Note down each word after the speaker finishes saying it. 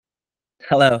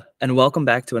Hello, and welcome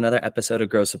back to another episode of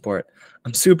Grow Support.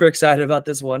 I'm super excited about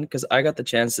this one because I got the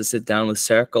chance to sit down with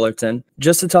Sarah Cullerton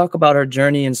just to talk about her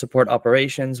journey in support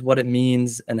operations, what it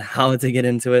means, and how to get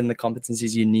into it and the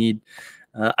competencies you need.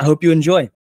 I hope you enjoy.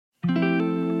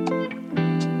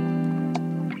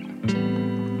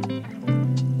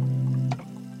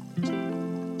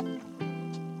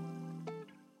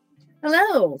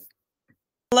 Hello.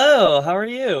 Hello, how are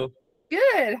you?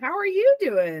 Good. How are you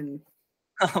doing?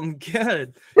 I'm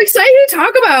good. I'm excited to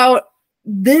talk about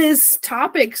this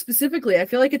topic specifically. I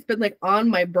feel like it's been like on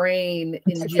my brain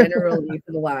in generally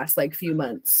for the last few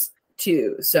months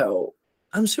too. So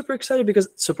I'm super excited because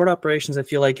support operations, I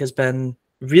feel like, has been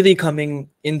really coming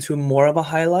into more of a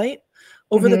highlight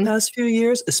over the past few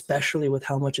years, especially with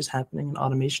how much is happening in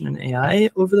automation and AI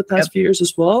over the past few years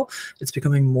as well. It's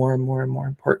becoming more and more and more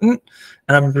important.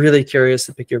 And I'm really curious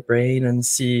to pick your brain and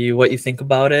see what you think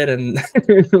about it. And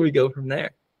we go from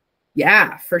there.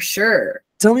 Yeah, for sure.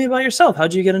 Tell me about yourself.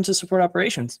 How'd you get into support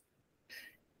operations?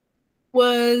 I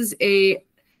was a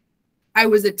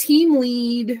team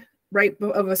lead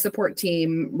of a support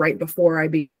team right before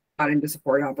I got into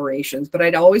support operations, but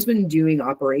I'd always been doing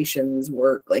operations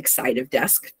work side of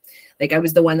desk. I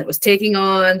was the one that was taking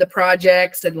on the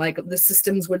projects, and the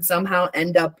systems would somehow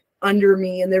end up under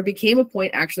me. And there became a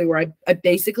point actually where I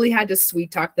basically had to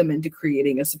sweet talk them into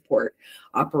creating a support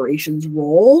operations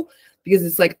role, because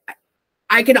it's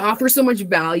I can offer so much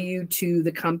value to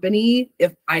the company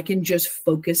if I can just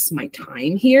focus my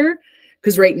time here.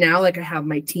 Because right now, I have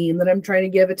my team that I'm trying to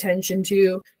give attention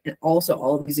to, and also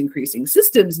all of these increasing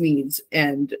systems needs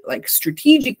and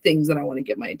strategic things that I want to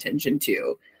give my attention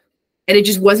to. And it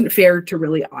just wasn't fair to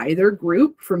really either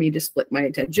group for me to split my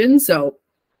attention. So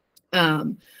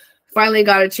finally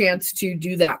got a chance to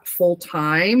do that full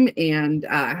time and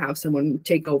have someone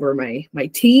take over my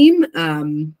team.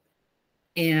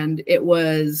 And it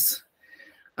was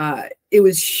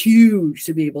huge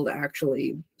to be able to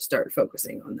actually start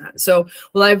focusing on that. So,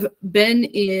 I've been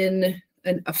in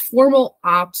a formal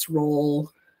ops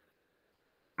role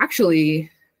actually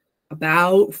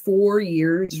about 4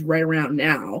 years, right around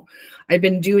now. I've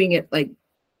been doing it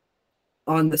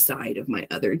on the side of my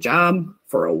other job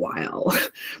for a while,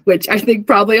 which I think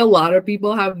probably a lot of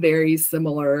people have very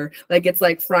similar, it's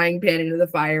like frying pan into the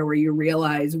fire, where you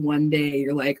realize one day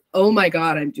you're like, oh my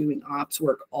God, I'm doing ops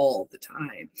work all the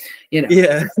time,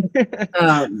 Yeah.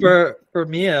 For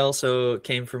me, I also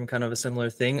came from kind of a similar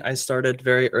thing. I started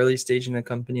very early stage in a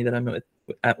company that I'm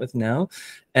at now.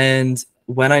 And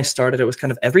when I started, it was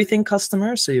kind of everything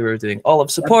customer. So you were doing all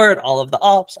of support, all of the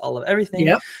ops, all of everything.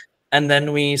 Yep. And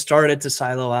then we started to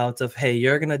silo out of, hey,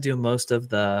 you're going to do most of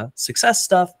the success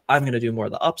stuff. I'm going to do more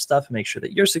of the up stuff, make sure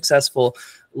that you're successful.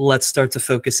 Let's start to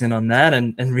focus in on that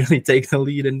and really take the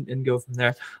lead and go from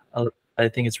there. I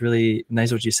think it's really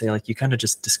nice what you say. You kind of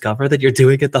just discover that you're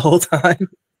doing it the whole time.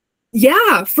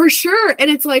 Yeah, for sure. And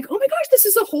it's oh my gosh, this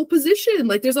is a whole position.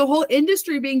 There's a whole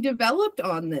industry being developed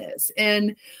on this.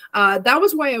 And that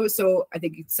was why I was so, I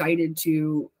think, excited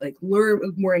to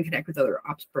learn more and connect with other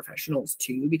ops professionals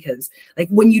too, because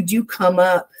when you do come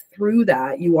up through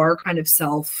that, you are kind of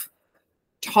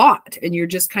self-taught and you're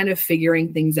just kind of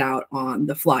figuring things out on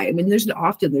the fly. I mean, there's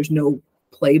no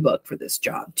playbook for this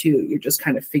job too. You're just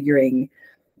kind of figuring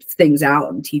things out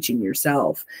and teaching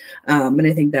yourself. And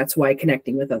I think that's why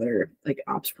connecting with other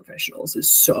ops professionals is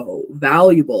so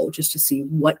valuable, just to see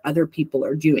what other people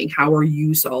are doing. How are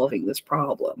you solving this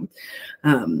problem?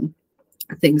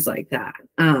 Things like that.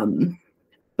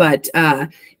 But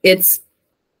it's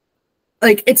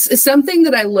something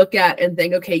that I look at and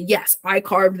think, okay, yes, I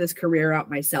carved this career out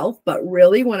myself. But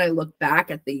really, when I look back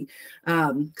at the,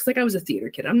 because I was a theater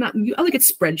kid, I look at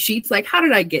spreadsheets, how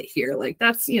did I get here?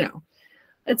 That's,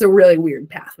 it's a really weird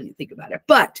path when you think about it.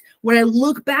 But when I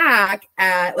look back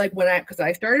at because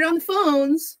I started on the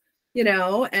phones,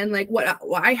 and what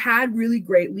I had really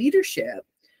great leadership.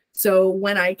 So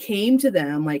when I came to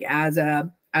them, as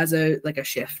a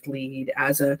shift lead,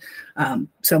 as a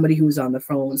somebody who was on the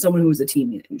phone, someone who was a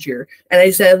team manager, and I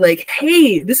said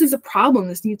hey, this is a problem.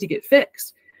 This needs to get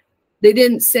fixed. They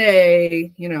didn't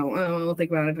say, oh, I'll think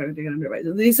about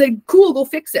it. They said, cool, go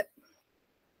fix it.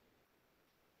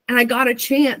 And I got a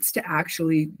chance to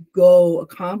actually go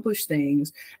accomplish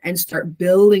things and start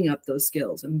building up those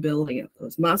skills and building up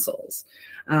those muscles,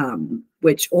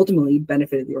 which ultimately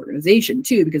benefited the organization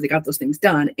too, because they got those things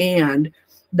done. And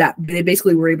that they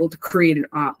basically were able to create an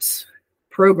ops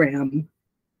program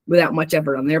without much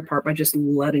effort on their part by just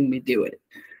letting me do it,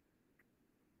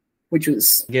 which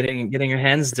was getting your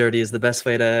hands dirty is the best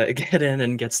way to get in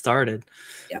and get started.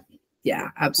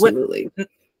 Yeah, absolutely.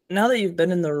 now that you've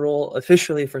been in the role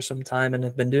officially for some time and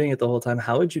have been doing it the whole time,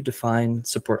 how would you define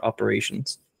support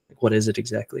operations? What is it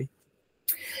exactly?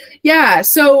 Yeah,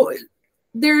 so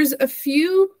there's a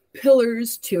few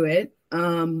pillars to it.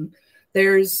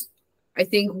 There's, I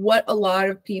think, what a lot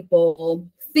of people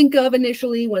think of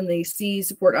initially when they see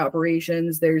support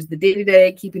operations. There's the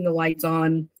day-to-day, keeping the lights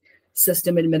on,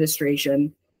 system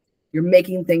administration. You're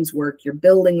making things work. You're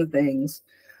building the things.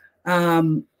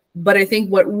 But I think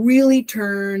what really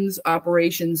turns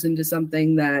operations into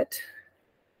something that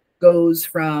goes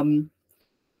from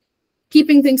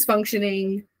keeping things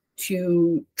functioning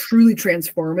to truly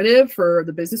transformative for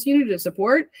the business unit to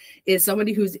support is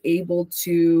somebody who's able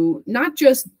to not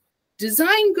just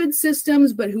design good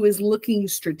systems, but who is looking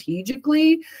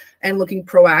strategically and looking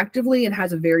proactively and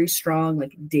has a very strong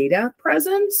like data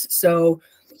presence. So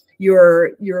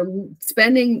you're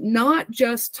spending not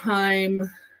just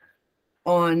time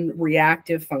on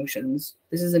reactive functions.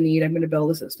 This is a need, I'm going to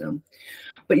build a system.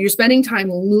 But you're spending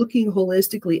time looking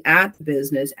holistically at the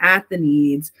business, at the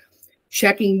needs,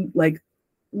 checking like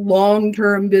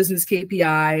long-term business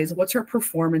KPIs, what's our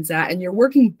performance at, and you're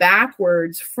working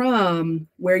backwards from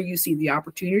where you see the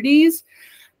opportunities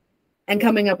and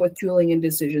coming up with tooling and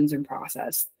decisions and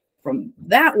process from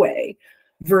that way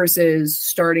versus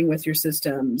starting with your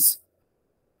systems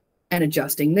and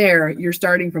adjusting there. You're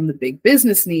starting from the big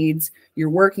business needs, you're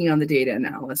working on the data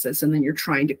analysis, and then you're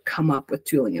trying to come up with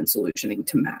tooling and solutioning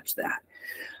to match that.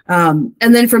 And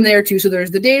then from there too, so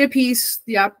there's the data piece,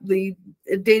 the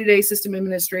day-to-day system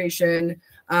administration,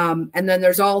 and then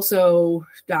there's also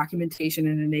documentation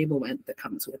and enablement that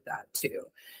comes with that too.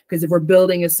 Because if we're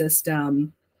building a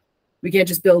system, we can't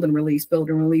just build and release.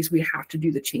 We have to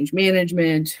do the change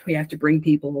management. We have to bring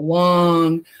people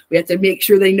along. We have to make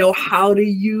sure they know how to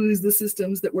use the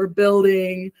systems that we're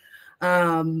building.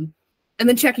 And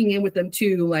then checking in with them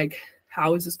too, like,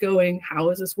 how is this going? How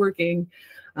is this working?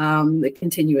 The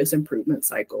continuous improvement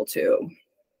cycle too.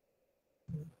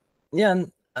 Yeah,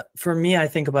 and for me, I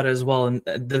think about it as well, and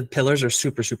the pillars are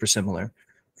super, super similar.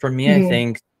 For me, I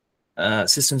think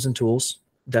systems and tools,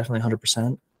 definitely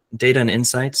 100%. Data and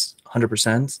insights,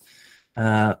 100%.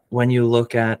 When you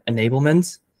look at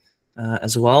enablement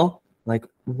as well, like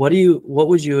what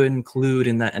would you include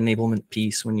in that enablement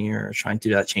piece when you're trying to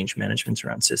do that change management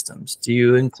around systems? Do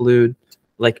you include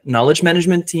like knowledge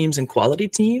management teams and quality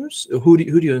teams? Who do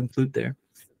you include there?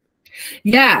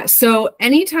 Yeah, so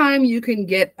anytime you can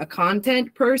get a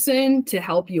content person to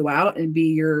help you out and be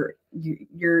your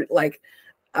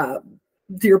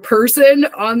person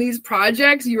on these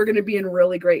projects, you're going to be in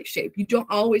really great shape. You don't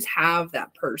always have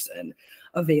that person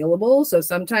available. So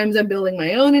sometimes I'm building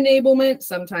my own enablement.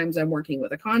 Sometimes I'm working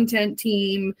with a content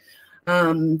team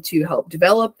to help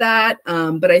develop that.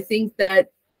 But I think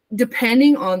that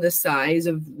depending on the size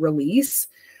of release,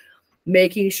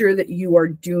 making sure that you are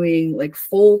doing like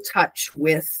full touch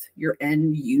with your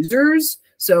end users.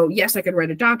 So yes, I could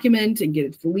write a document and get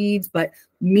it to the leads, but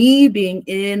me being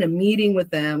in a meeting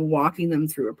with them, walking them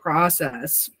through a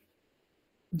process,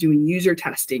 doing user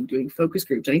testing, doing focus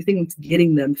groups, anything that's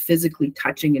getting them physically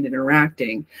touching and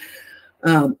interacting,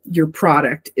 your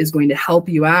product is going to help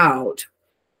you out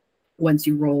once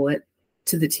you roll it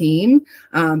to the team,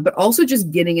 but also just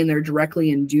getting in there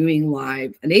directly and doing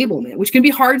live enablement, which can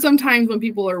be hard sometimes when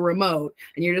people are remote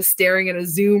and you're just staring at a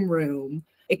Zoom room.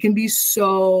 It can be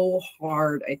so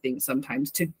hard, I think,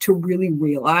 sometimes to really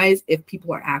realize if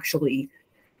people are actually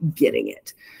getting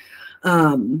it.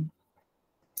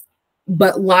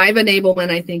 But live enablement,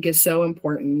 I think, is so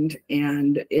important.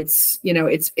 And it's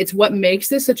what makes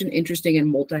this such an interesting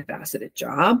and multifaceted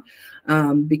job,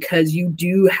 because you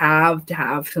do have to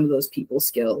have some of those people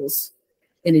skills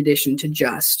in addition to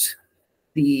just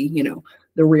the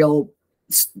real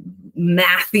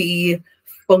mathy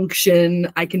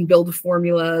function. I can build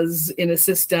formulas in a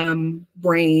system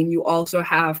brain. You also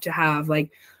have to have I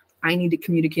need to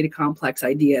communicate a complex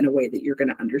idea in a way that you're going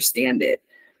to understand it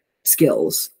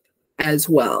skills as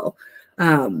well.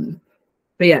 But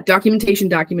yeah, documentation,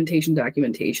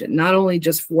 not only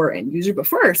just for end user, but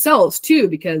for ourselves too,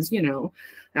 because,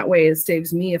 that way it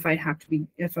saves me if I'm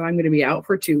going to be out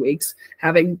for 2 weeks,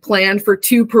 having planned for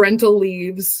 2 parental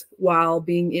leaves while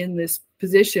being in this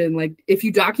position. Like if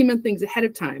you document things ahead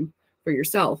of time for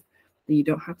yourself, then you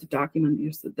don't have to document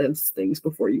those things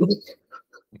before you leave.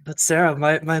 But Sarah,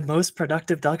 my most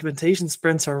productive documentation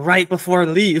sprints are right before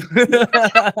leave.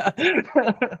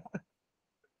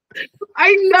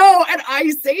 I know, and I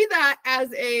say that as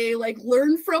a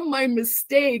learn from my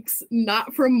mistakes,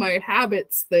 not from my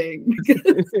habits thing.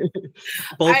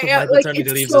 Both of my paternity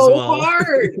leaves as well.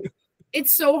 Hard.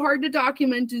 it's so hard to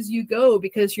document as you go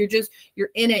because you're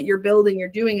in it, you're building, you're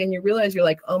doing, and you realize you're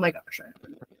like, oh my gosh, I have to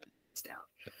write this down,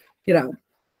 you know?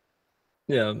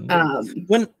 Yeah.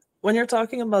 When you're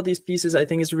talking about these pieces, I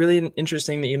think it's really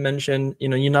interesting that you mentioned,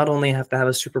 you not only have to have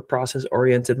a super process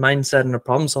oriented mindset and a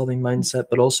problem solving mindset,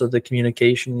 but also the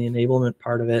communication, the enablement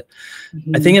part of it.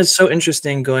 I think it's so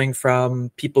interesting going from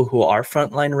people who are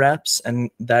frontline reps and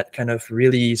that kind of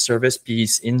really service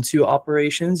piece into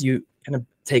operations. You kind of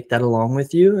take that along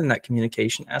with you in that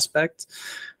communication aspect.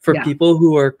 For people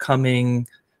who are coming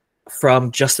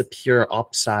from just a pure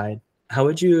ops side, how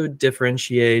would you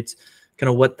differentiate kind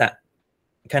of what that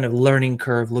kind of learning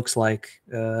curve looks like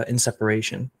in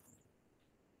separation?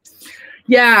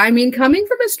 Yeah, I mean, coming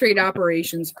from a straight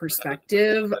operations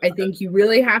perspective, I think you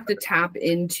really have to tap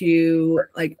into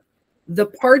like the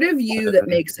part of you that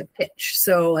makes a pitch.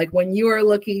 So like when you are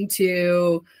looking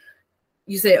to,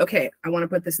 you say, okay, I want to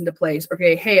put this into place.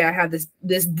 Okay, hey, I have this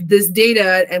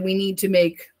data and we need to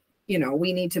make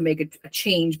a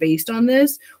change based on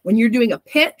this. When you're doing a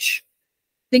pitch,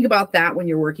 think about that when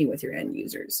you're working with your end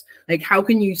users. Like, how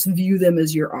can you view them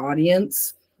as your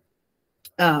audience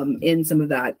in some of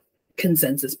that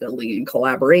consensus building and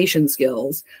collaboration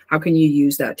skills? How can you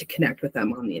use that to connect with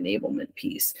them on the enablement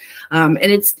piece? And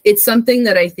it's something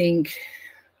that I think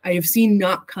I have seen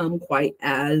not come quite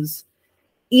as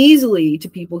easily to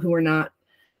people who are not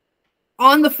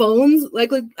on the phones.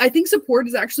 Like I think support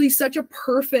is actually such a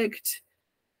perfect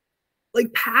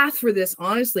like path for this,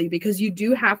 honestly, because you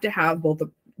do have to have both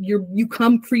you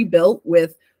come pre-built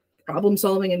with problem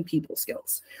solving and people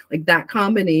skills. Like that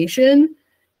combination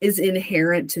is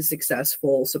inherent to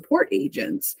successful support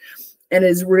agents and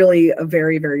is really a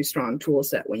very, very strong tool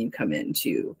set when you come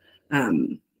into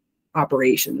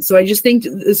operations. So I just think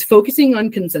this focusing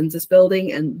on consensus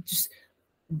building and just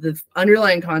the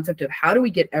underlying concept of how do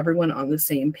we get everyone on the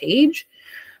same page.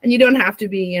 And you don't have to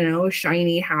be,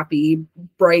 shiny, happy,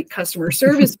 bright customer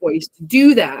service voice to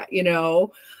do that,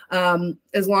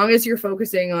 as long as you're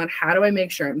focusing on how do I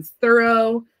make sure I'm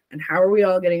thorough and how are we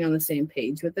all getting on the same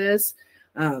page with this,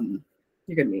 you're going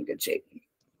to be in good shape.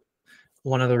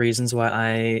 One of the reasons why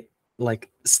I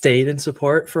stayed in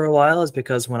support for a while is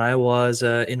because when I was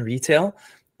in retail,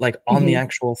 on the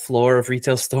actual floor of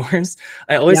retail stores,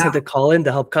 I always had to call in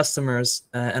to help customers,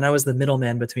 and I was the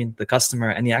middleman between the customer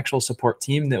and the actual support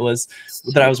team that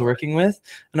I was working with.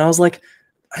 And I was like,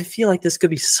 I feel like this could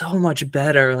be so much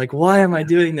better. Like, why am I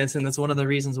doing this? And that's one of the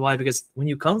reasons why, because when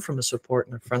you come from a support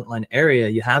in a frontline area,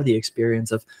 you have the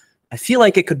experience of, I feel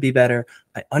like it could be better.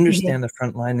 I understand the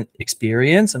frontline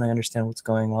experience and I understand what's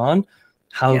going on.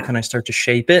 How can I start to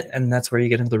shape it? And that's where you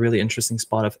get into the really interesting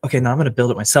spot of, okay, now I'm going to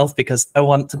build it myself because I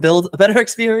want to build a better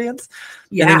experience.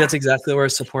 I think that's exactly where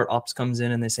support ops comes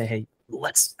in and they say, hey,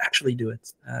 let's actually do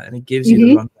it. And it gives you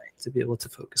the runway to be able to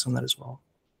focus on that as well.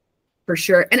 For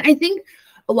sure. And I think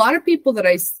a lot of people that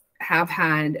I have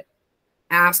had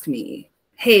ask me,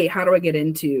 hey, how do I get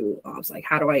into ops? Like,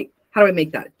 how do I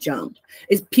make that jump?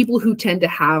 Is people who tend to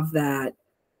have that,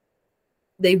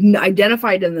 they've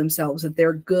identified in themselves that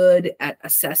they're good at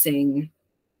assessing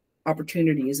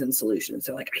opportunities and solutions.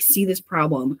 So like, I see this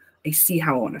problem, I see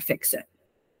how I want to fix it.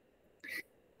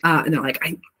 And they're like,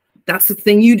 that's the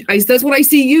thing that's what I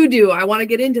see you do. I want to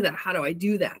get into that. How do I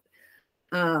do that?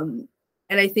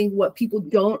 And I think what people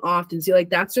don't often see, like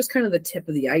that's just kind of the tip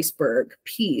of the iceberg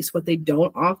piece. What they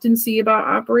don't often see about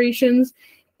operations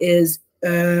is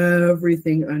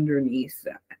everything underneath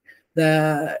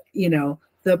that.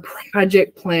 The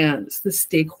project plans, the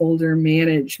stakeholder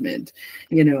management,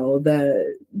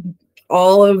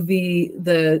 all of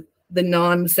the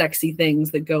non-sexy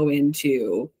things that go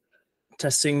into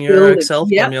testing your Excel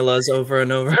formulas over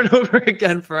and over and over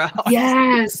again for hours.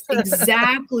 Yes,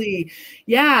 exactly.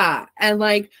 Yeah. And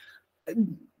like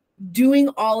doing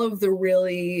all of the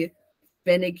really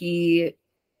finicky,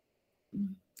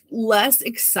 less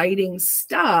exciting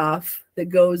stuff that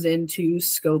goes into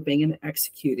scoping and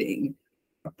executing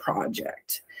a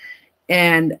project.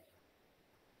 And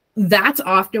that's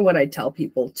often what I tell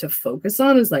people to focus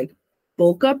on is like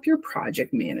bulk up your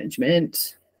project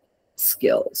management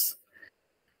skills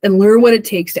and learn what it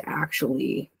takes to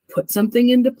actually put something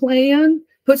into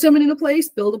place,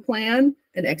 build a plan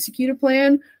and execute a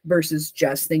plan versus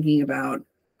just thinking about,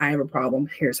 I have a problem,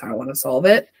 here's how I want to solve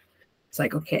it. It's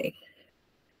like, okay,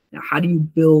 now how do you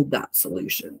build that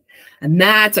solution? And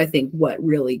that's, I think, what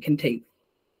really can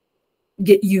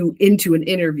get you into an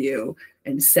interview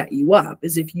and set you up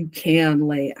is if you can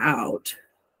lay out,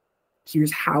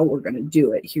 here's how we're going to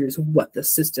do it. Here's what the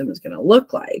system is going to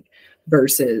look like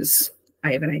versus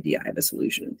I have an idea, I have a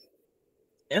solution.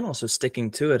 And also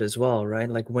sticking to it as well, right?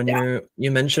 Like when Yeah.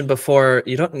 you mentioned before,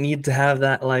 you don't need to have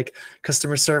that like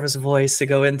customer service voice to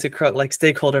go into like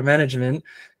stakeholder management.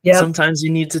 Yep. Sometimes you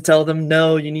need to tell them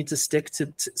no, you need to stick to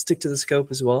the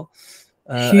scope as well.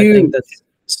 I think Huge. that's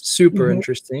super Mhm.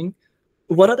 interesting.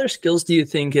 What other skills do you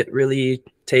think it really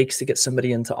takes to get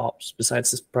somebody into ops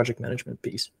besides this project management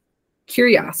piece?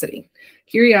 Curiosity.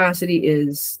 Curiosity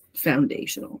is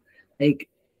foundational. Like,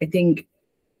 I think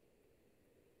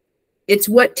it's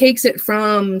what takes it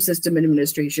from system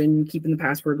administration, keeping the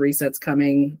password resets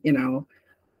coming,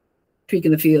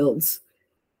 tweaking the fields,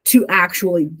 to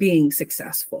actually being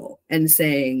successful and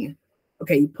saying,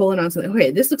 okay, you pulling on something.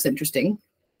 Okay, this looks interesting.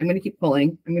 I'm going to keep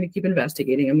pulling. I'm going to keep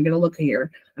investigating. I'm going to look here.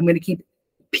 I'm going to keep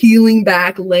peeling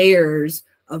back layers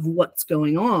of what's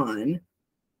going on.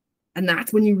 And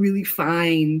that's when you really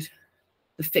find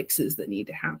the fixes that need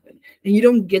to happen. And you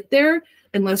don't get there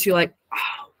unless you're like,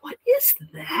 oh, what is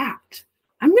that?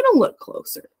 I'm going to look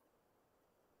closer.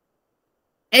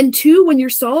 And two, when you're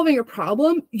solving a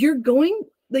problem, you're going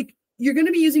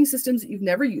to be using systems that you've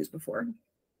never used before.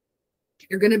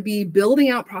 You're going to be building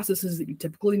out processes that you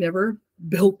typically never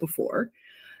built before.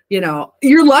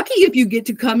 You're lucky if you get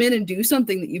to come in and do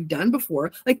something that you've done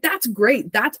before. Like, that's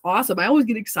great. That's awesome. I always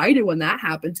get excited when that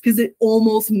happens because it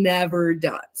almost never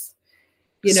does.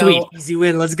 Sweet, easy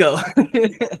win. Let's go.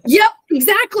 Yep,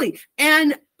 exactly.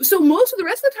 And so most of the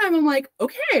rest of the time, I'm like,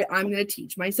 okay, I'm going to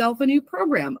teach myself a new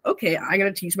program. Okay, I got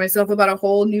to teach myself about a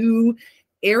whole new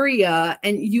area.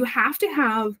 And you have to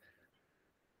have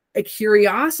a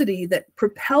curiosity that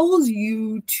propels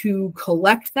you to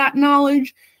collect that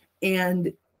knowledge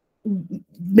and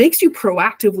makes you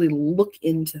proactively look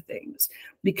into things,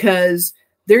 because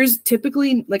there's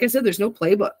typically, like I said, there's no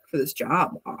playbook for this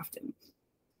job often.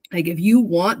 Like, if you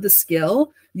want the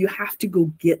skill, you have to go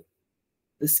get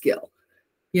the skill.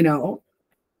 You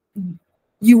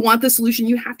want the solution,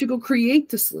 you have to go create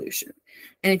the solution.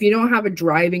 And if you don't have a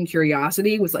driving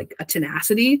curiosity with like a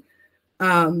tenacity,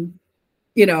 you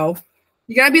got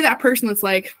to be that person that's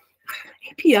like,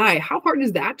 API, how hard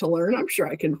is that to learn? I'm sure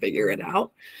I can figure it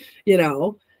out.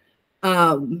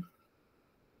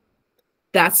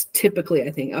 That's typically,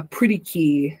 I think, a pretty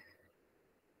key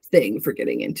thing for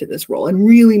getting into this role and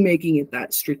really making it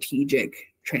that strategic,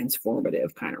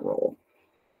 transformative kind of role.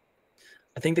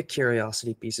 I think the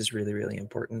curiosity piece is really, really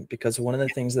important, because one of the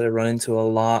things that I run into a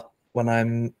lot when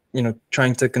I'm,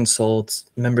 trying to consult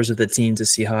members of the team to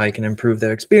see how I can improve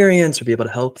their experience or be able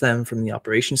to help them from the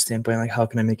operations standpoint, like how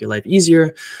can I make your life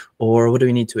easier, or what do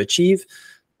we need to achieve?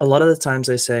 A lot of the times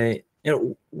I say,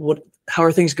 how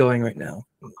are things going right now?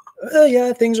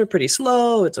 Yeah, things are pretty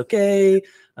slow. It's okay.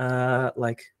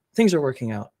 Like, things are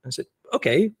working out. I said,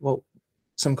 okay, well,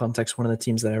 some context, one of the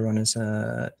teams that I run is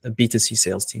a B2C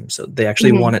sales team. So they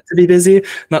actually want it to be busy,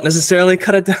 not necessarily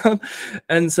cut it down.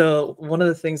 And so one of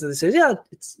the things that they say is, yeah,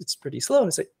 it's pretty slow. And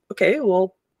I say, okay,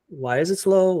 well, why is it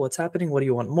slow? What's happening? What do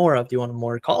you want more of? Do you want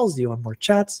more calls? Do you want more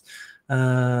chats?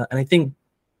 And I think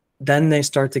then they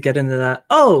start to get into that,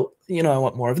 oh, I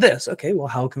want more of this. Okay, well,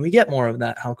 how can we get more of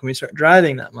that? How can we start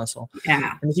driving that muscle?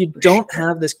 Yeah. And if you don't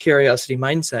have this curiosity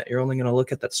mindset, you're only going to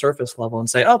look at that surface level and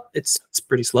say, oh, it's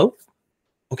pretty slow.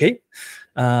 Okay.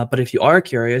 But if you are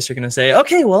curious, you're going to say,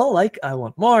 okay, well, like, I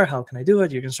want more. How can I do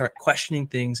it? You're going to start questioning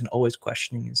things, and always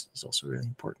questioning is also really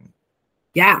important.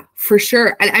 Yeah, for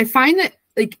sure. And I find that,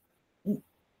 like,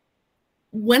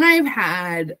 when I've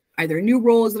had either new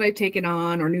roles that I've taken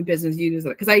on or new business units,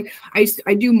 because I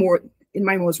do more in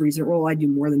my most recent role, I do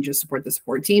more than just support the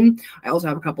support team. I also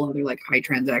have a couple other like high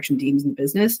transaction teams in the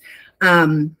business.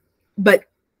 But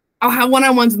I'll have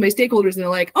one-on-ones with my stakeholders, and they're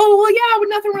like, oh, well, yeah, with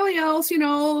nothing really else,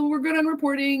 we're good on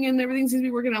reporting and everything seems to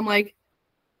be working. I'm like,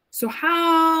 so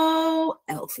how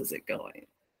else is it going?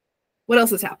 What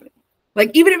else is happening?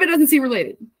 Like, even if it doesn't seem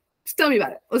related, just tell me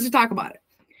about it. Let's just talk about it.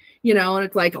 And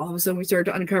it's like all of a sudden we start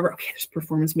to uncover, okay, there's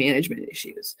performance management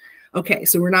issues. Okay,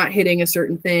 so we're not hitting a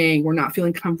certain thing. We're not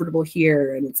feeling comfortable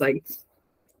here. And it's like,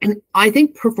 and I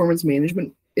think performance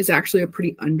management is actually a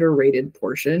pretty underrated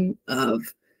portion of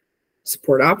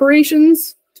support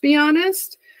operations, to be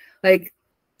honest. Like,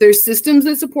 there's systems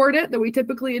that support it that we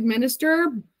typically administer,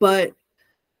 but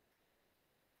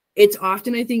it's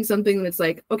often, I think, something that's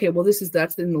like, okay, well, that's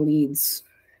in the leads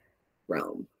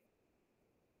realm.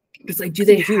 Because like,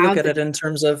 if you look at it in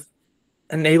terms of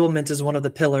enablement is one of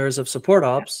the pillars of support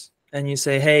ops, and you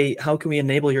say, hey, how can we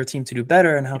enable your team to do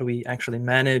better, and how do we actually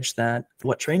manage that?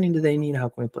 What training do they need? How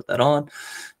can we put that on?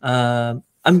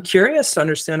 I'm curious to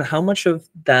understand how much of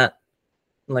that,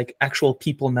 like, actual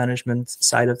people management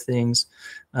side of things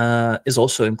is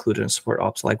also included in support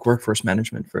ops, like workforce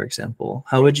management, for example.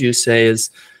 How would you say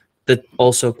is that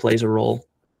also plays a role?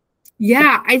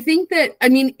 Yeah, I think that, I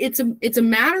mean, it's a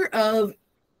matter of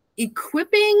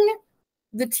equipping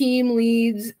the team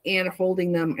leads and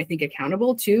holding them, I think,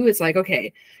 accountable too. It's like,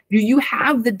 okay, do you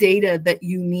have the data that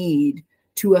you need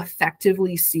to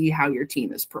effectively see how your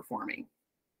team is performing?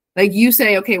 Like you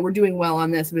say, okay, we're doing well on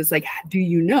this, but it's like, do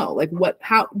you know, like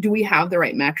how do we have the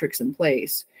right metrics in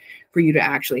place for you to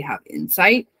actually have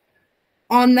insight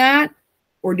on that?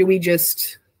 Or do we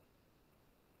just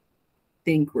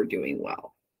think we're doing well?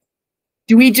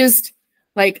 Do we just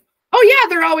like, oh yeah,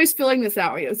 they're always filling this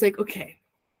out. It's like, okay,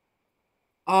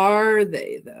 are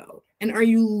they though? And are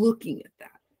you looking at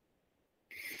that?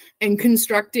 And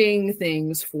constructing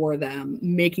things for them,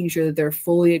 making sure that they're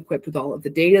fully equipped with all of the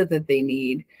data that they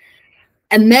need.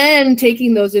 And then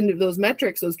taking those into those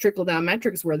metrics, those trickle down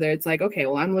metrics where it's like, okay,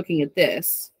 well, I'm looking at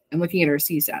this. I'm looking at our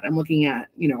CSAT. I'm looking at,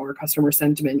 our customer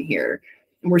sentiment here.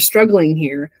 And we're struggling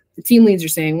here. The team leads are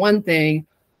saying one thing.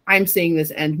 I'm seeing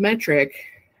this end metric.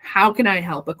 How can I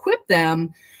help equip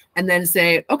them? And then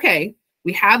say, okay,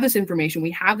 we have this information.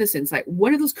 We have this insight. What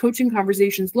do those coaching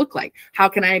conversations look like? How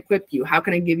can I equip you? How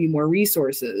can I give you more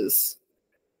resources?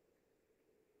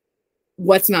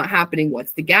 What's not happening?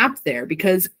 What's the gap there?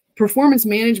 Because performance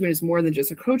management is more than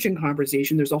just a coaching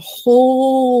conversation. There's a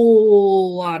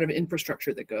whole lot of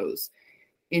infrastructure that goes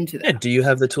into that. Yeah, do you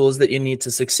have the tools that you need to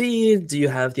succeed? Do you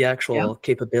have the actual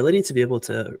capability to be able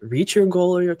to reach your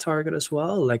goal or your target as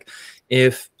well? Like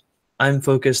if I'm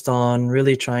focused on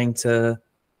really trying to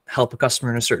help a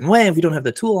customer in a certain way, if we don't have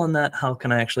the tool on that, how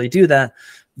can I actually do that?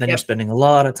 Then you're spending a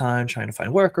lot of time trying to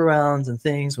find workarounds and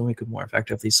things when we could more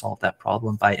effectively solve that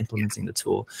problem by implementing the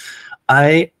tool.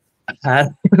 It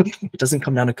doesn't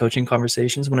come down to coaching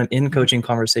conversations. When I'm in coaching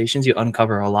conversations, you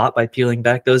uncover a lot by peeling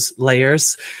back those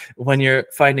layers when you're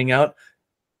finding out.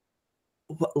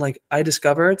 Like I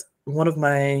discovered one of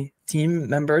my team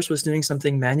members was doing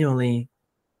something manually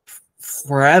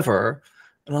forever.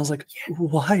 And I was like,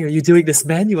 why are you doing this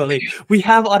manually? We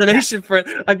have automation for it.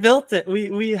 I built it.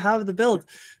 We have the build.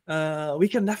 We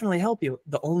can definitely help you.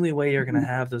 The only way you're going to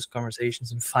have those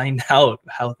conversations and find out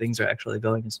how things are actually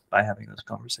going is by having those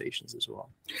conversations as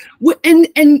well.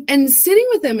 And sitting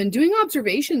with them and doing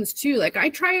observations too. Like I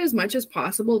try as much as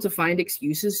possible to find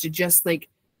excuses to just like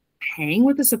hang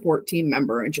with a support team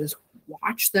member and just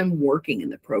watch them working in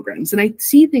the programs. And I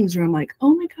see things where I'm like,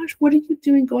 oh my gosh, what are you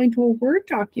doing going to a Word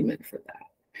document for that?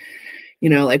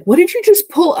 Like, what did you just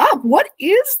pull up? What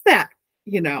is that?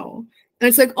 And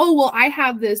it's like, oh, well, I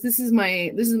have this. This is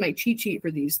my cheat sheet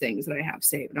for these things that I have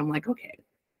saved. And I'm like, okay.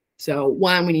 So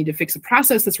one, we need to fix a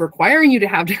process that's requiring you to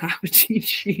have a cheat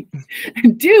sheet.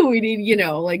 And two, we need,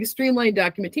 like streamlined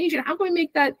documentation. How can we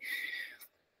make that?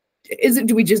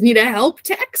 Do we just need a help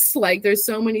text? Like there's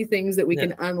so many things that we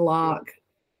can unlock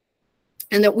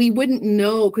and that we wouldn't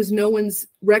know because no one's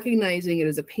recognizing it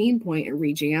as a pain point and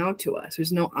reaching out to us.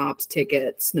 There's no ops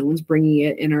tickets. No one's bringing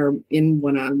it in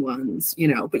one-on-ones,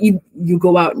 but you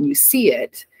go out and you see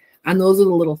it. And those are the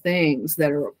little things that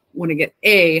are want to get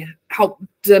help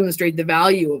demonstrate the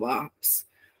value of ops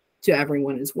to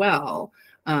everyone as well.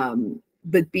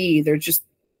 But B, they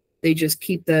just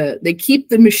keep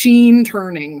the machine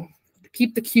turning,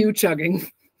 keep the queue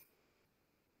chugging.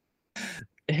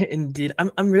 Indeed.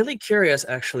 I'm really curious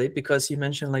actually, because you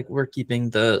mentioned like we're keeping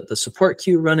the support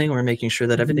queue running, we're making sure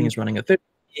that everything is running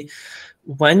efficiently.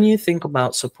 When you think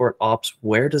about support ops,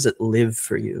 where does it live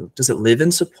for you? Does it live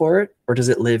in support or does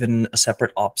it live in a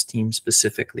separate ops team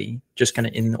specifically, just kind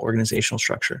of in the organizational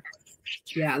structure?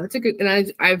 Yeah, that's a good,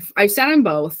 and I've sat in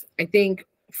both. I think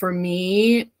for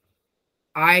me,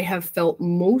 I have felt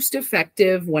most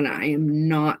effective when I am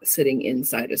not sitting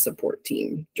inside a support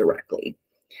team directly.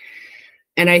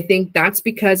 And I think that's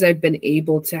because I've been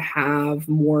able to have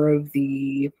more of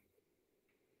the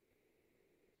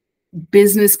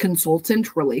business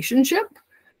consultant relationship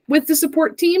with the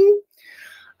support team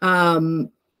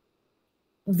that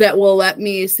will let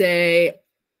me say,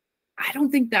 I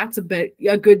don't think that's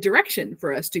a good direction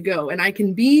for us to go. And I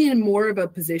can be in more of a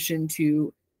position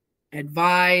to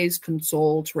advise,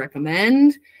 consult,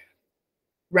 recommend,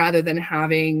 rather than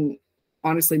having,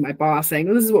 honestly, my boss saying,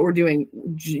 oh, this is what we're doing,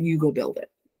 you go build it.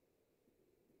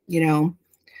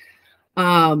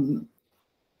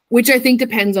 Which I think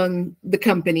depends on the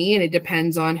company and it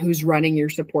depends on who's running your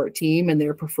support team and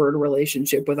their preferred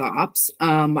relationship with ops.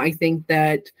 I think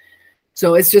that,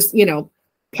 so it's just,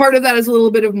 part of that is a little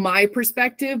bit of my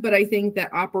perspective, but I think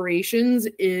that operations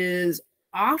is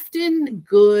often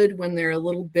good when they're a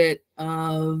little bit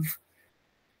of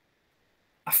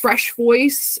a fresh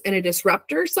voice and a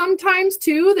disruptor sometimes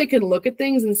too. They can look at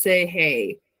things and say,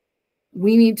 hey,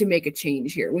 we need to make a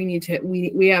change here.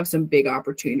 We have some big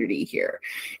opportunity here.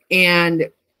 And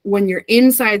when you're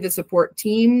inside the support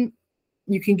team,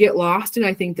 you can get lost in,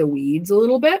 I think, the weeds a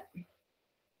little bit.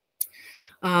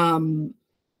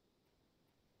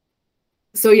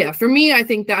 So yeah, for me, I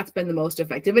think that's been the most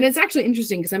effective. And it's actually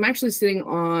interesting because I'm actually sitting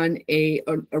on a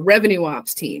revenue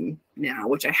ops team now,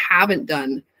 which I haven't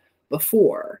done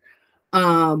before.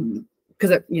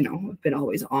 Because I've been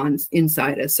always on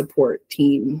inside a support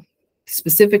team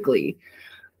specifically.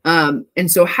 And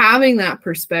so having that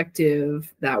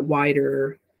perspective, that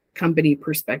wider company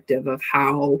perspective of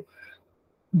how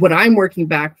what I'm working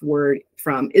backward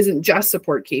from isn't just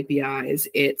support KPIs,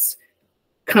 it's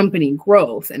company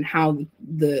growth and how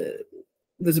the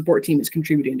support team is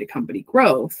contributing to company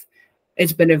growth.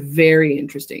 It's been a very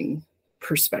interesting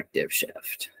perspective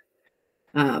shift.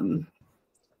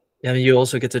 Yeah, you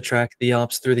also get to track the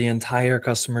ops through the entire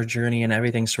customer journey and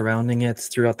everything surrounding it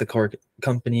throughout the core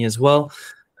company as well.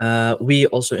 We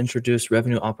also introduced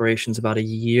revenue operations about a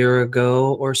year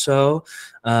ago or so,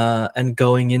 and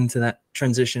going into that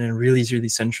transition and really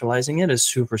centralizing it is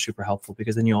super, super helpful,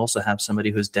 because then you also have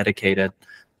somebody who's dedicated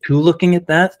to looking at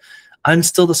that. I'm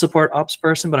still the support ops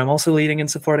person, but I'm also leading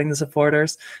and supporting the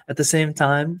supporters at the same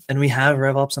time. And we have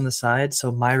RevOps on the side.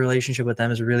 So my relationship with them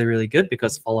is really, really good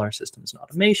because all our systems and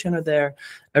automation are there.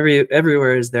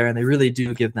 Everywhere is there. And they really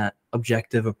do give that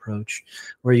objective approach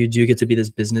where you do get to be this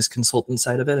business consultant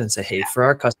side of it and say, hey, for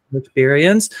our customer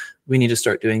experience, we need to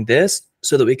start doing this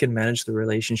so that we can manage the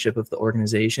relationship of the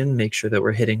organization, make sure that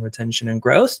we're hitting retention and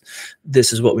growth.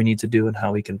 This is what we need to do and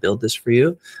how we can build this for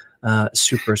you.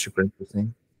 Super, super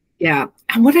interesting. Yeah.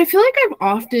 And what I feel like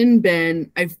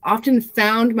I've often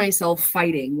found myself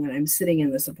fighting when I'm sitting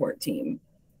in the support team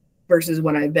versus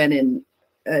when I've been in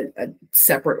a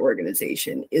separate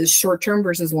organization is short-term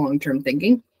versus long-term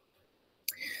thinking.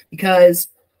 Because,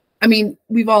 I mean,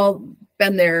 we've all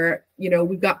been there,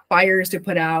 we've got fires to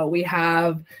put out. We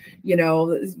have, we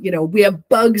have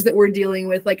bugs that we're dealing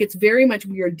with. Like, it's very much,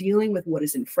 we are dealing with what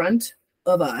is in front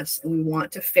of us, and we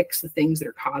want to fix the things that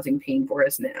are causing pain for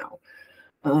us now.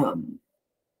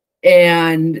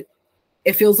 And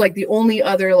it feels like the only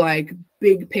other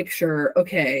big picture,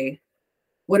 okay,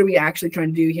 what are we actually trying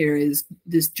to do here is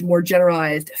this more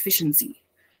generalized efficiency,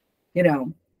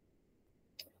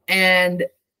 and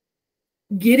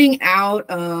getting out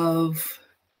of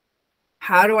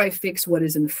how do I fix what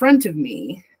is in front of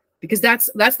me, because that's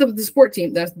the support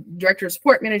team, that's director of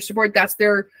support, manager support, that's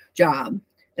their job.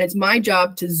 And it's my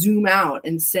job to zoom out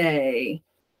and say,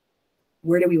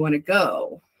 where do we want to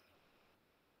go?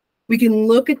 We can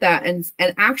look at that and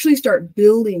actually start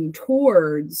building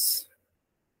towards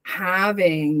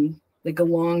having a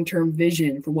long-term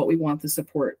vision for what we want the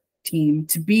support team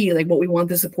to be, what we want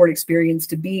the support experience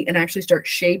to be, and actually start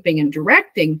shaping and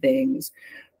directing things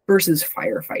versus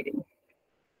firefighting.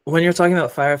 When you're talking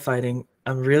about firefighting,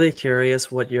 I'm really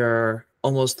curious what your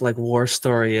almost war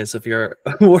story is of your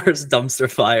worst dumpster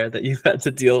fire that you've had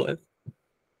to deal with.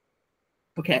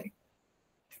 Okay.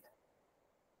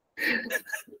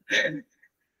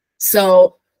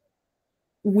 So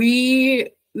I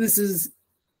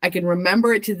can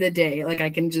remember it to the day.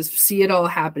 I can just see it all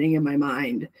happening in my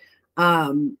mind.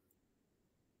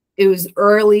 It was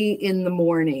early in the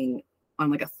morning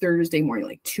on a Thursday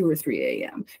morning, 2 or 3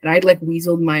 a.m. And I'd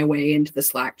weaseled my way into the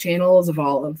Slack channels of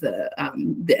all of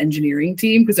the engineering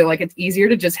team, because they're it's easier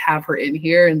to just have her in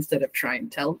here instead of trying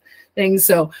to tell things.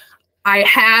 So I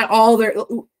had all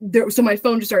so my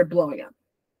phone just started blowing up.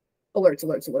 Alerts.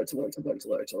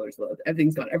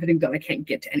 Everything's gone. I can't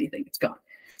get to anything. It's gone.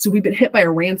 So we've been hit by a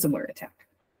ransomware attack.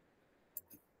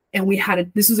 And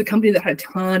this was a company that had a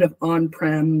ton of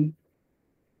on-prem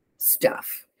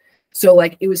stuff. So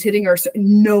it was hitting our, service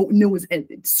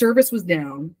was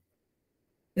down.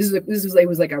 It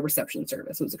was like our reception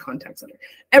service. It was a contact center.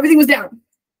 Everything was down.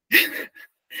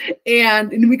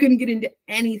 and we couldn't get into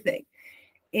anything.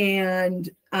 And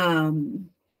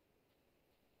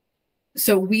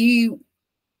so we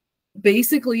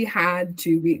basically had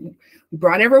to, we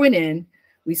brought everyone in,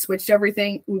 we switched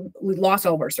everything, we lost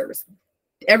all of our service.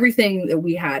 Everything that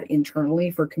we had internally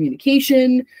for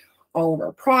communication, all of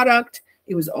our product,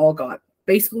 it was all gone.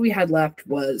 Basically, we had left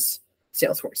was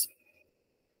Salesforce.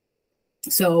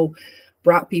 So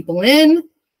brought people in,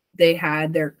 they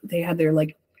had their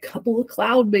couple of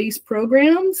cloud-based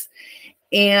programs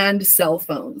and cell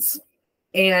phones.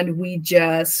 And we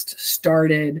just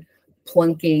started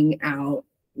plunking out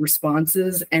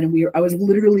responses, and I was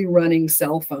literally running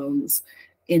cell phones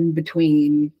in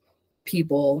between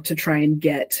people to try and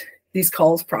get these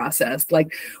calls processed.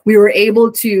 We were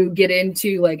able to get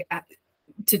into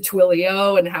to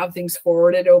Twilio and have things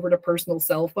forwarded over to personal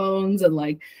cell phones, and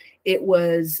it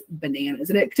was bananas.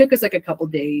 And it took us like a couple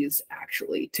days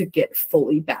actually to get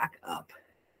fully back up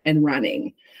and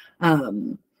running.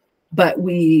 But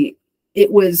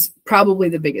it was probably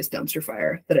the biggest dumpster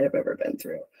fire that I've ever been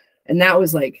through. And that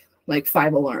was like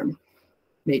 5-alarm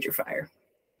major fire.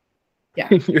 Yeah.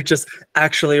 You're just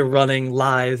actually running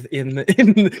live in there,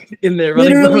 running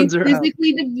Literally phones around.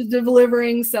 physically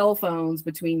delivering cell phones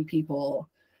between people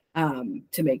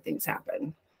to make things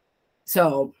happen.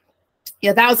 So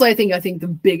yeah, that was, I think the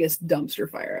biggest dumpster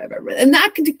fire I've ever been. And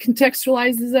that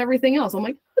contextualizes everything else. I'm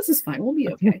like, this is fine. We'll be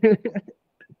okay.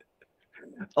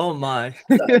 Oh my.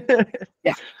 So,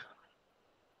 yeah.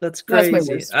 That's crazy. That's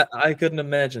my worst. I couldn't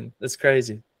imagine. That's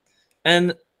crazy.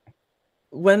 And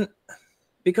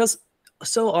because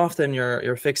so often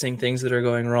you're fixing things that are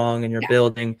going wrong and you're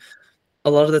building, a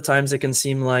lot of the times it can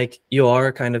seem like you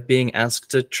are kind of being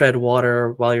asked to tread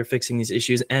water while you're fixing these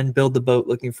issues and build the boat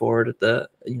looking forward at the,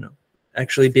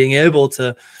 actually being able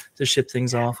to ship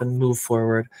things off and move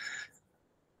forward.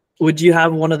 Would you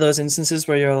have one of those instances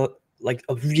where you're like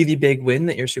a really big win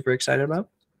that you're super excited about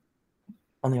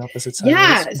on the opposite side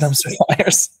of those dumpster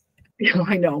fires?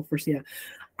 I know.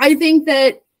 I think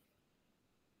that,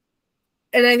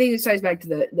 and I think this ties back to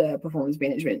the performance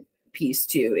management piece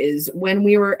too, is when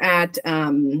we were at,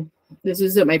 this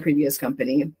was at my previous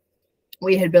company,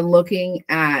 we had been looking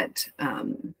at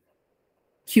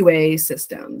QA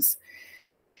systems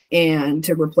and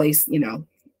to replace,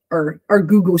 our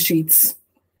Google Sheets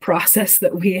process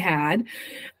that we had.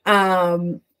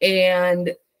 And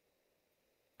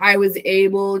I was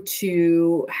able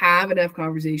to have enough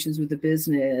conversations with the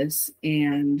business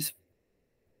and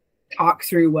talk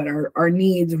through what our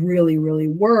needs really, really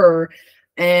were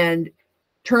and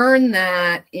turn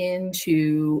that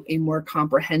into a more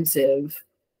comprehensive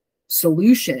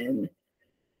solution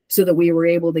so that we were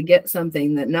able to get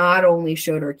something that not only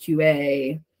showed our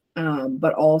QA,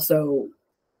 but also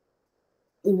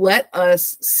let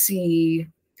us see,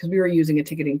 because we were using a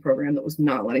ticketing program that was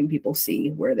not letting people see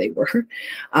where they were,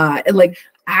 and like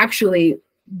actually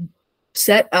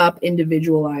set up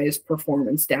individualized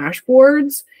performance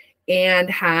dashboards and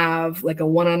have like a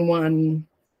one-on-one,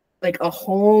 like a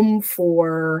home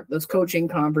for those coaching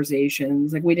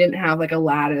conversations. Like we didn't have like a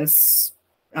lattice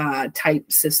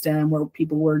type system where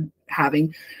people were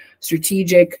having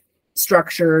strategic,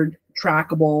 structured,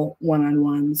 trackable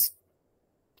one-on-ones.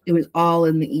 It was all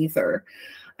in the ether.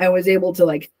 I was able to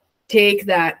like take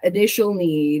that initial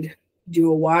need,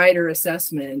 do a wider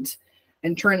assessment,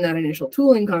 and turn that initial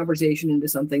tooling conversation into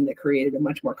something that created a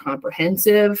much more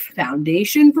comprehensive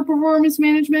foundation for performance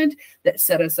management that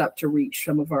set us up to reach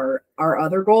some of our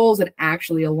other goals and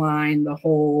actually align the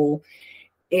whole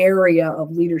area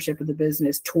of leadership of the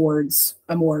business towards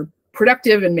a more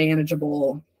productive and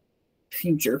manageable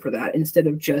future for that, instead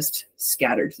of just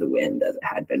scattered to the wind as it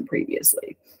had been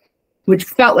previously, which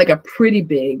felt like a pretty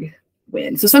big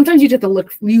win. So sometimes you have to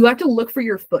look for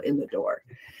your foot in the door.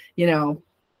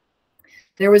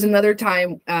 There was another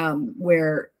time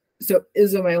where, so it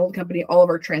was in my old company, all of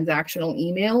our transactional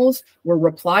emails were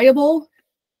replyable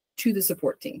to the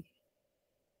support team.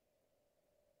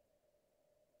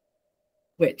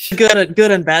 Which good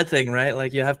and bad thing, right?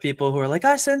 Like you have people who are like,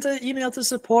 I sent an email to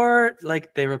support,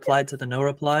 like they replied to the no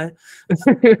reply.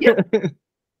 Yeah.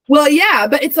 Well, yeah,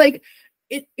 but it's like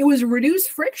it was reduced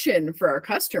friction for our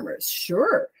customers,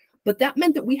 sure. But that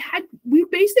meant that we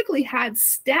basically had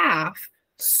staff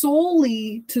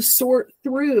solely to sort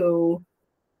through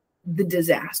the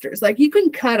disasters. Like you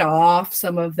can cut off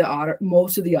most of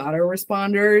the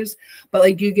autoresponders, but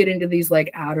like you get into these like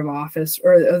out of office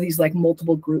or these like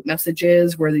multiple group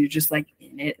messages where you're just like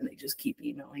in it and they just keep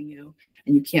emailing you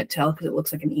and you can't tell because it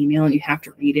looks like an email and you have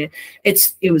to read it.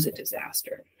 It was a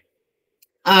disaster.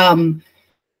 And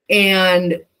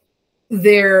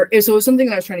so it was something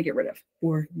that I was trying to get rid of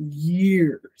for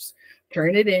years.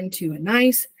 Turn it into a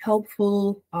nice,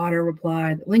 helpful auto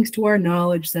reply that links to our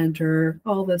knowledge center,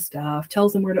 all this stuff,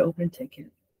 tells them where to open a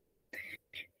ticket.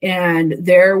 And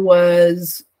there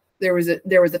was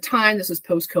a time, this was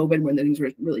post-COVID, when things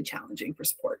were really challenging for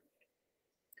support.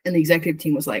 And the executive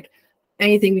team was like,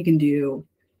 anything we can do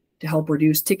to help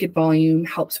reduce ticket volume,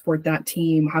 help support that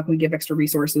team, how can we give extra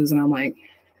resources? And I'm like,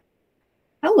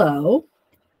 hello.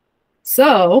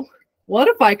 So what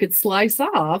if I could slice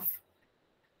off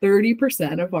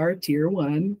 30% of our tier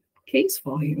 1 case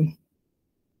volume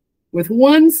with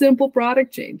one simple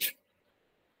product change?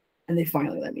 And they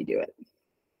finally let me do it.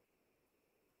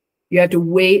 You have to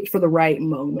wait for the right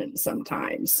moment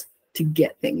sometimes to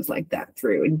get things like that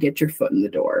through and get your foot in the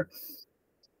door,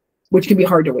 which can be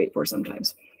hard to wait for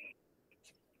sometimes.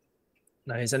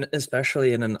 Nice. And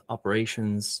especially in an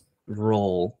operations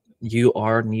role, you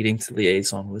are needing to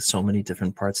liaison with so many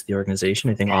different parts of the organization.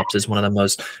 I think ops is one of the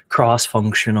most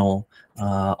cross-functional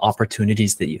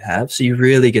opportunities that you have. So you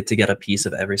really get to get a piece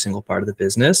of every single part of the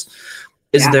business.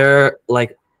 Is there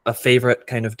like a favorite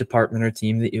kind of department or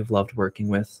team that you've loved working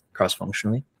with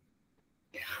cross-functionally?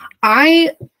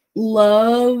 I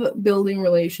love building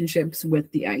relationships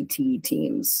with the IT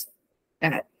teams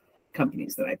at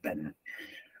companies that I've been at.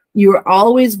 You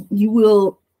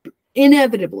will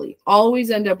inevitably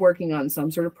always end up working on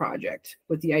some sort of project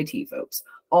with the IT folks.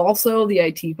 Also, the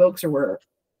IT folks are where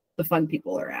the fun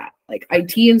people are at. Like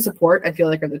IT and support, I feel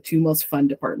like are the two most fun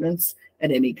departments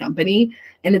at any company,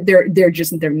 and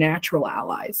they're natural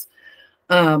allies.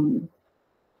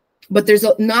 But there's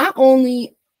not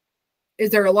only is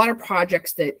there a lot of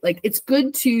projects that like it's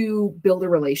good to build a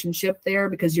relationship there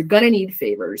because you're gonna need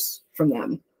favors from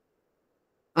them.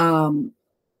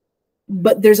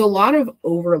 But there's a lot of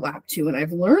overlap too, and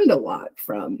I've learned a lot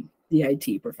from the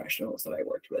IT professionals that I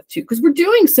worked with too, because we're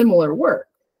doing similar work.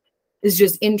 It's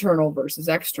just internal versus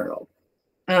external.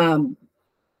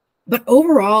 But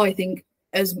overall, I think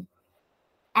as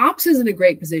ops is in a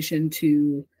great position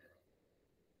to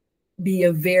be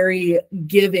a very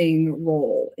giving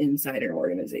role inside an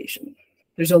organization.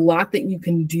 There's a lot that you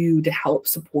can do to help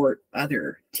support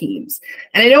other teams.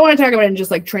 And I don't want to talk about it in just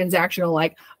like transactional,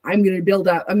 like I'm going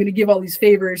to give all these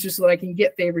favors just so that I can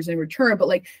get favors in return. But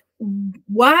like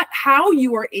how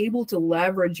you are able to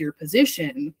leverage your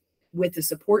position with the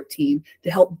support team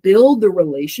to help build the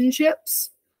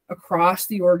relationships across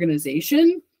the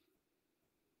organization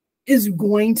is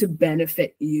going to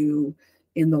benefit you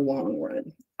in the long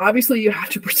run. Obviously, you have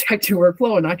to protect your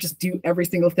workflow and not just do every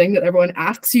single thing that everyone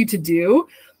asks you to do.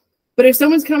 But if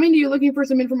someone's coming to you looking for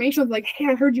some information, like, hey,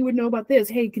 I heard you would know about this.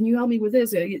 Hey, can you help me with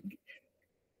this?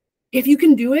 If you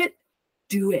can do it,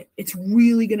 do it. It's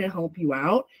really going to help you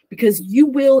out because you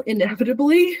will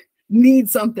inevitably need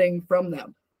something from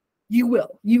them. You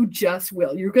will. You just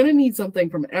will. You're going to need something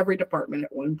from every department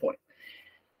at one point.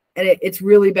 And it's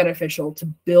really beneficial to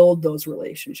build those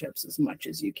relationships as much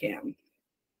as you can.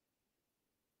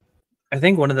 I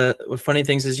think one of the funny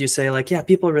things is you say like, yeah,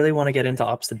 people really want to get into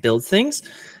ops to build things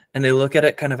and they look at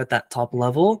it kind of at that top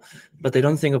level, but they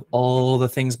don't think of all the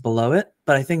things below it.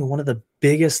 But I think one of the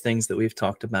biggest things that we've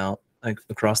talked about like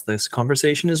across this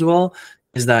conversation as well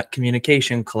is that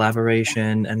communication,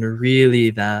 collaboration, and really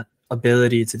that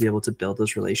ability to be able to build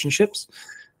those relationships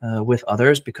with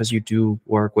others, because you do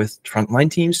work with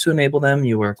frontline teams to enable them.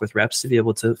 You work with reps to be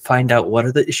able to find out what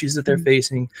are the issues that they're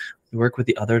facing. You work with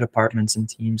the other departments and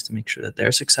teams to make sure that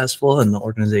they're successful and the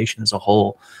organization as a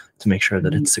whole to make sure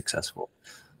that it's successful.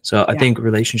 So I think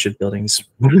relationship building is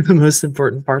one of the most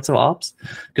important parts of ops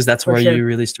because that's where you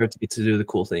really start to get to do the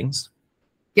cool things.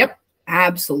 Yep,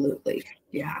 absolutely.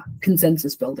 Yeah,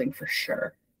 consensus building for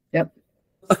sure. Yep.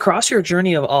 Across your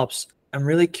journey of ops, I'm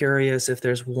really curious if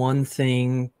there's one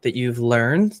thing that you've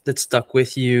learned that stuck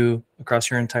with you across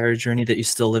your entire journey that you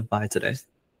still live by today.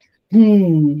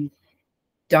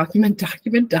 Document.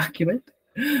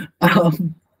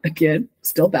 Again,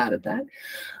 still bad at that.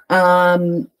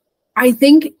 I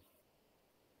think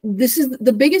this is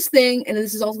the biggest thing, and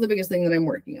this is also the biggest thing that I'm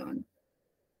working on,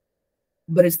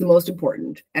 but it's the most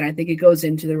important. And I think it goes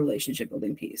into the relationship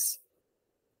building piece,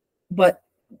 but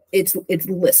it's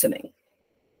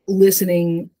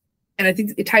listening. And I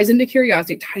think it ties into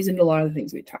curiosity. It ties into a lot of the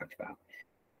things we talked about,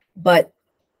 but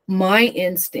my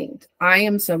instinct,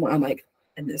 I'm like,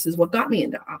 and this is what got me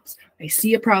into ops. I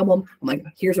see a problem. I'm like,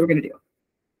 here's what we're going to do.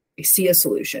 I see a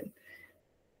solution.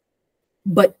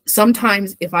 But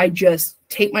sometimes if I just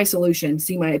take my solution,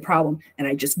 see my problem, and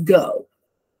I just go,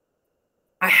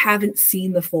 I haven't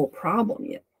seen the full problem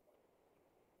yet.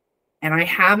 And I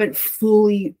haven't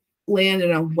fully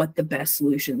landed on what the best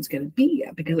solution is going to be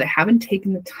yet because I haven't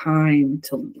taken the time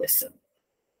to listen.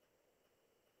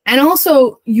 And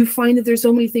also you find that there's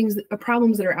so many things,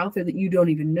 problems that are out there that you don't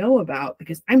even know about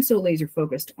because I'm so laser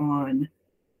focused on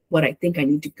what I think I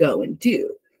need to go and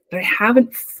do that I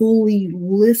haven't fully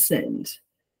listened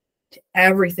to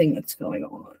everything that's going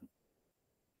on.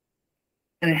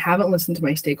 And I haven't listened to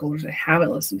my stakeholders. I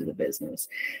haven't listened to the business.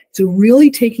 So really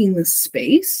taking the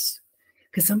space,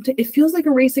 because sometimes it feels like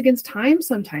a race against time.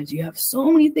 Sometimes you have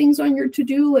so many things on your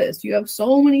to-do list. You have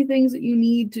so many things that you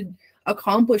need to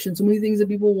accomplish and so many things that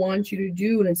people want you to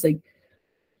do. And it's like,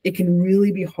 it can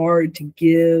really be hard to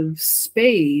give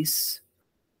space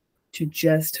to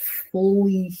just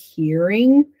fully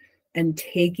hearing and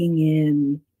taking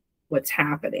in what's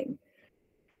happening.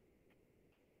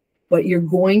 But you're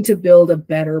going to build a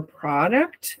better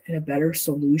product and a better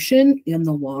solution in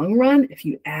the long run if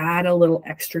you add a little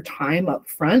extra time up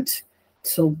front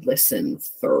to listen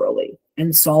thoroughly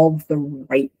and solve the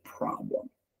right problem.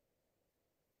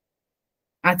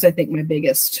 That's, I think, my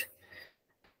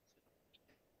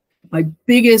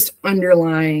biggest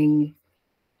underlying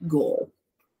goal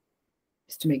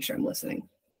is to make sure I'm listening.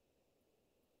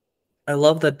 I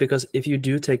love that, because if you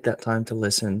do take that time to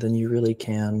listen, then you really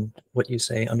can, what you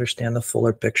say, understand the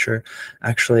fuller picture.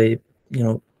 Actually,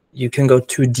 you can go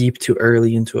too deep too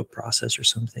early into a process or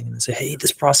something and say, hey,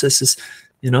 this process is,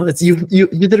 it's you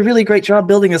did a really great job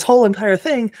building this whole entire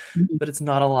thing, but it's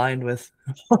not aligned with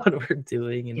what we're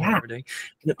doing and what we're doing.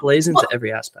 And it plays into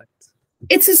every aspect.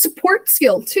 It's a support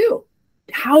skill too.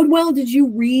 How well did you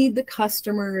read the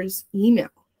customer's email?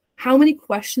 How many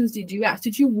questions did you ask?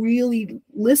 Did you really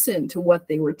listen to what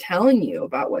they were telling you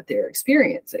about what they're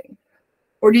experiencing?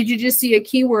 Or did you just see a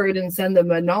keyword and send them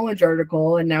a knowledge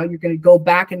article, and now you're going to go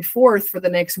back and forth for the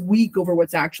next week over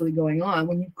what's actually going on,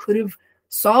 when you could have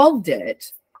solved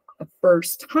it the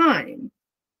first time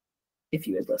if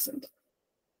you had listened?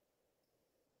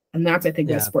 And that's, I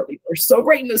think, why support people are so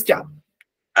great in this job.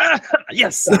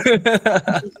 Yes.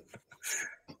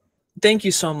 Thank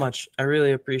you so much. I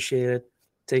really appreciate it.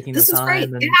 Taking the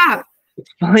time and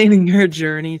explaining your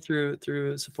journey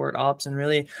through support ops, and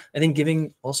really, I think,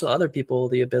 giving also other people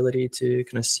the ability to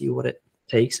kind of see what it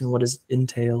takes and what it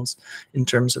entails in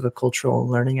terms of a cultural and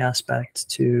learning aspect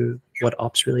to what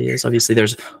ops really is. Obviously,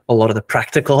 there's a lot of the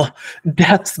practical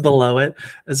depth below it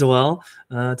as well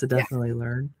to definitely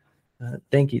learn.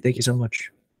 Thank you so much.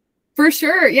 For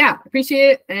sure. Yeah,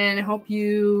 appreciate it, and I hope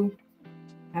you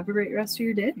have a great rest of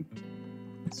your day.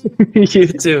 You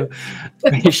too.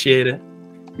 Appreciate it.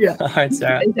 Yeah. All right,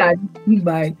 Sarah.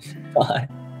 Bye. Bye.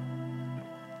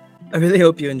 I really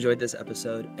hope you enjoyed this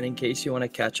episode. And in case you want to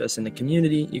catch us in the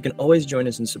community, you can always join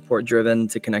us in Support Driven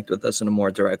to connect with us on a more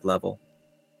direct level.